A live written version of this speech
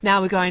Now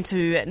we're going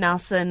to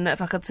Nelson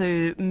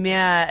Whakatu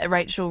Mea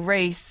Rachel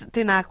Rees.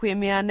 Tēnā koe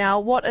mea. Now,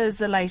 what is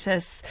the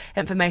latest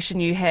information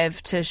you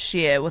have to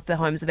share with the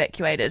homes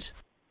evacuated?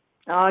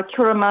 Kia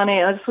ora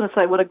Mane. I just want to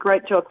say what a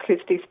great job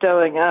Kirsty's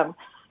doing.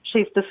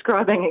 She's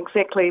describing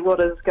exactly what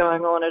is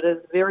going on. It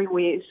is very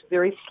wet,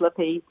 very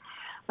slippy.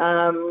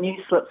 New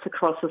slips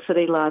across the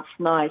city last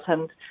night,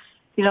 and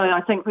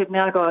I think we've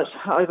now got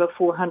over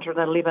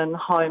 411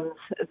 homes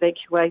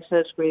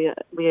evacuated. We're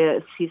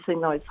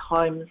assessing those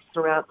homes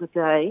throughout the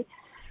day.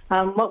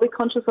 What we're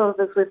conscious of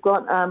is we've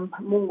got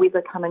more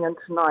weather coming in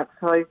tonight,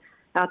 so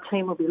our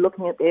team will be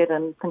looking at that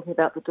and thinking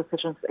about the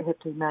decisions that have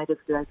to be made as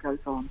the day goes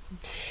on.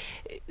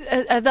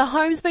 Are the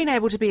homes being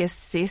able to be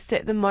assessed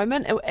at the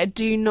moment?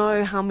 Do you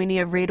know how many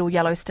are red or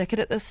yellow stickered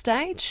at this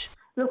stage?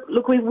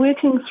 Look, we're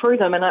working through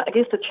them, and I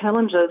guess the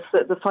challenge is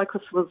that the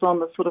focus was on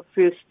the sort of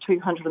first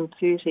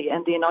 230,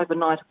 and then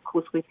overnight, of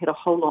course, we've had a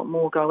whole lot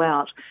more go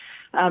out,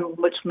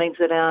 which means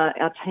that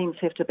our teams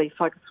have to be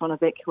focused on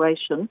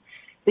evacuation.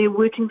 They're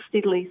working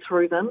steadily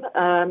through them.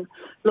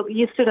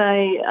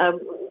 Yesterday,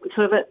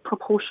 sort of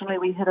proportionally,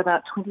 we had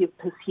about 20%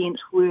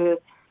 were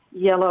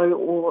yellow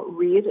or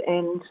red,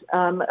 and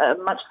a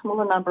much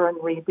smaller number in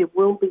red. There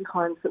will be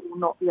homes that will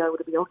not be able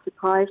to be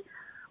occupied.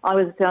 I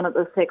was down at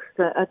the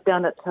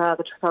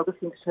Trafalgar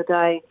Centre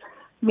today,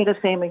 met a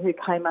family who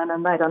came in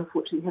and they'd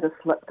unfortunately had a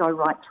slip go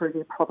right through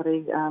their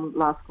property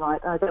last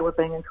night. They were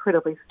being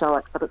incredibly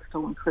stoic, but it's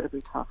still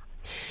incredibly tough.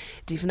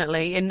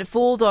 Definitely. And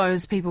for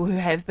those people who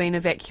have been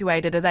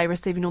evacuated, are they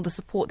receiving all the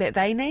support that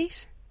they need?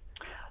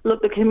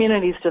 Look, the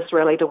community's just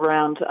rallied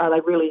around. They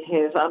really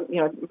have.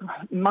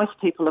 Most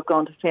people have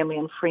gone to family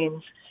and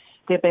friends.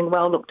 They've been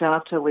well looked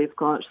after. We've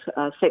got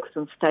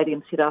Saxton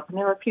Stadium set up, and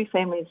there are a few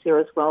families there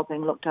as well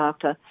being looked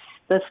after.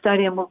 The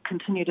stadium will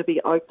continue to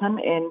be open,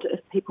 and if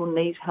people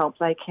need help,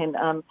 they can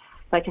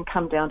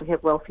come down to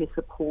have welfare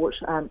support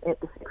at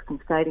the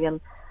Saxton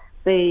Stadium.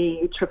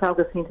 The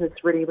Trafalgar Centre is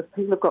ready with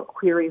people who've got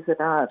queries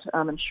about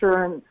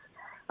insurance.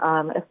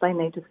 If they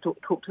need to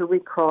talk to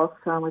Red Cross,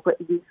 we've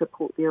got youth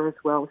support there as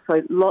well.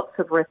 So lots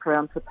of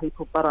wraparound for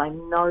people, but I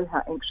know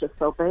how anxious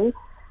they'll be.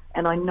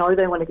 And I know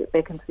they want to get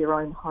back into their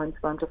own homes,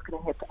 but I'm just going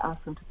to have to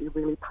ask them to be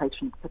really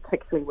patient,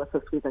 particularly with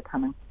this weather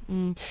coming.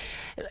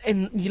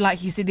 And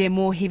like you said, there are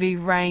more heavy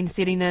rain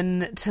setting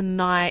in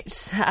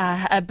tonight.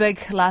 A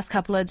big last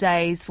couple of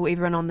days for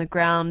everyone on the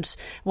ground.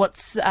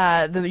 What's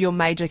your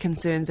major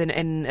concerns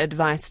and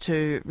advice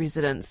to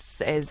residents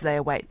as they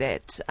await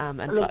that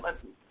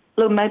influx?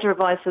 Look, major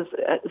advice is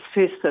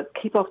first to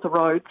keep off the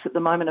roads at the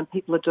moment, and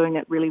people are doing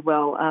it really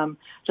well.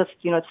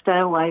 Stay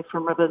away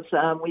from rivers.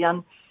 We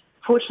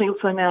Fortunately,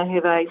 also now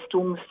have a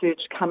storm surge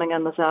coming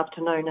in this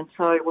afternoon, and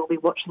so we'll be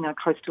watching our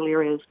coastal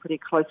areas pretty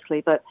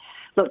closely. But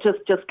look,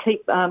 just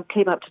keep up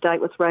to date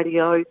with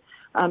radio.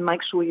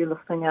 Make sure you're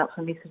listening out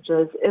for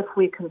messages. If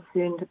we're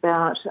concerned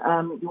about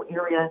your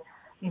area,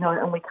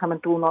 and we come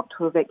and door knock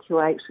to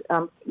evacuate,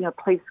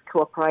 please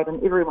cooperate.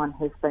 And everyone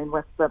has been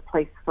with the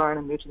police, fire and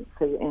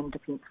emergency, and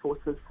defence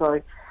forces. So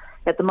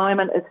at the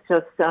moment, it's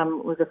just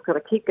we've just got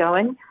to keep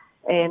going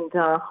and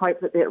hope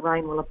that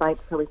rain will abate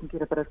so we can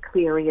get a bit of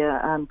clear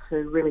air to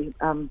really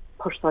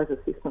push those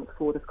assessments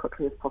forward as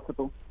quickly as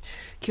possible.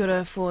 Kia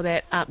ora for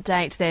that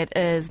update. That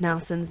is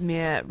Nelson's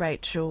Mayor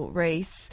Rachel Rees.